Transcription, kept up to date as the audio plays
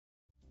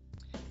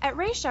At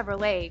Ray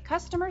Chevrolet,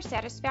 customer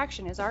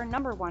satisfaction is our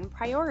 #1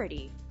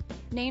 priority.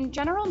 Named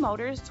General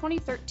Motors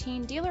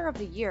 2013 Dealer of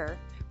the Year,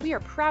 we are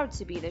proud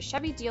to be the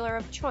Chevy dealer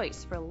of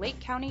choice for Lake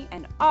County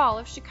and all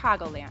of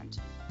Chicagoland.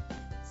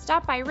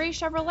 Stop by Ray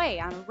Chevrolet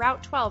on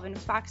Route 12 in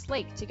Fox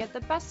Lake to get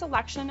the best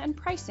selection and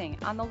pricing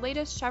on the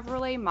latest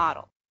Chevrolet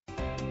model.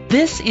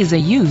 This is a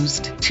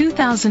used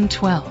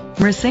 2012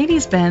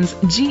 Mercedes-Benz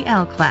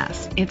GL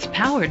Class. It's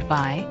powered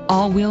by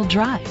all-wheel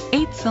drive,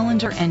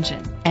 8-cylinder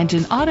engine, and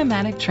an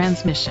automatic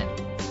transmission.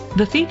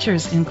 The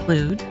features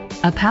include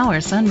a power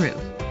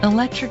sunroof,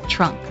 electric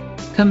trunk,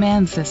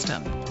 command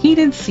system,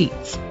 heated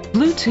seats,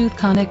 Bluetooth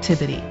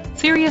connectivity,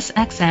 Sirius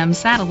XM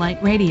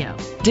satellite radio,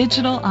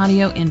 digital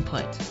audio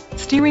input,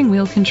 steering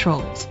wheel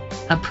controls,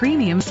 a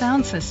premium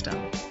sound system,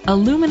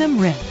 aluminum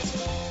rims.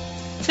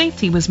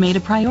 Safety was made a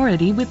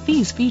priority with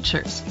these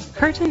features: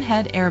 curtain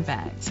head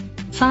airbags,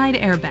 side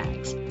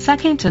airbags,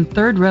 second and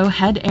third row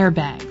head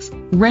airbags,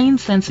 rain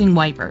sensing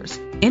wipers,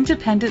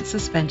 independent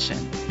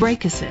suspension,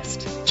 brake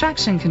assist,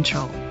 traction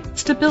control,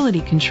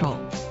 stability control,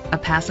 a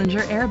passenger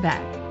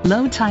airbag,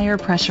 low tire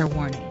pressure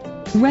warning.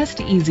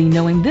 Rest easy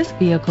knowing this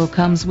vehicle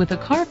comes with a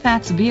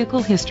Carfax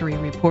Vehicle History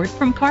Report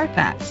from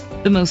Carfax,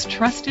 the most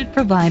trusted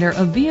provider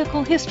of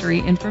vehicle history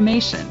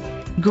information.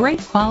 Great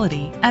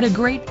quality at a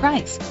great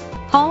price.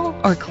 Call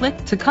or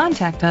click to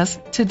contact us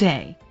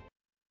today.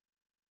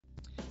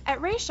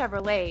 At Ray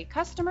Chevrolet,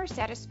 customer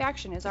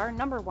satisfaction is our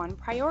 #1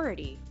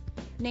 priority.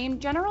 Named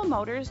General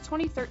Motors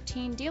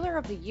 2013 Dealer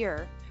of the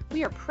Year,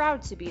 we are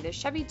proud to be the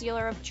Chevy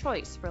dealer of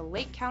choice for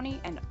Lake County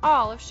and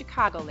all of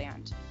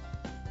Chicagoland.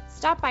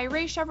 Stop by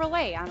Ray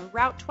Chevrolet on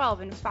Route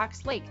 12 in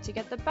Fox Lake to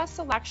get the best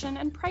selection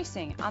and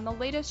pricing on the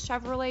latest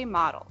Chevrolet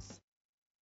models.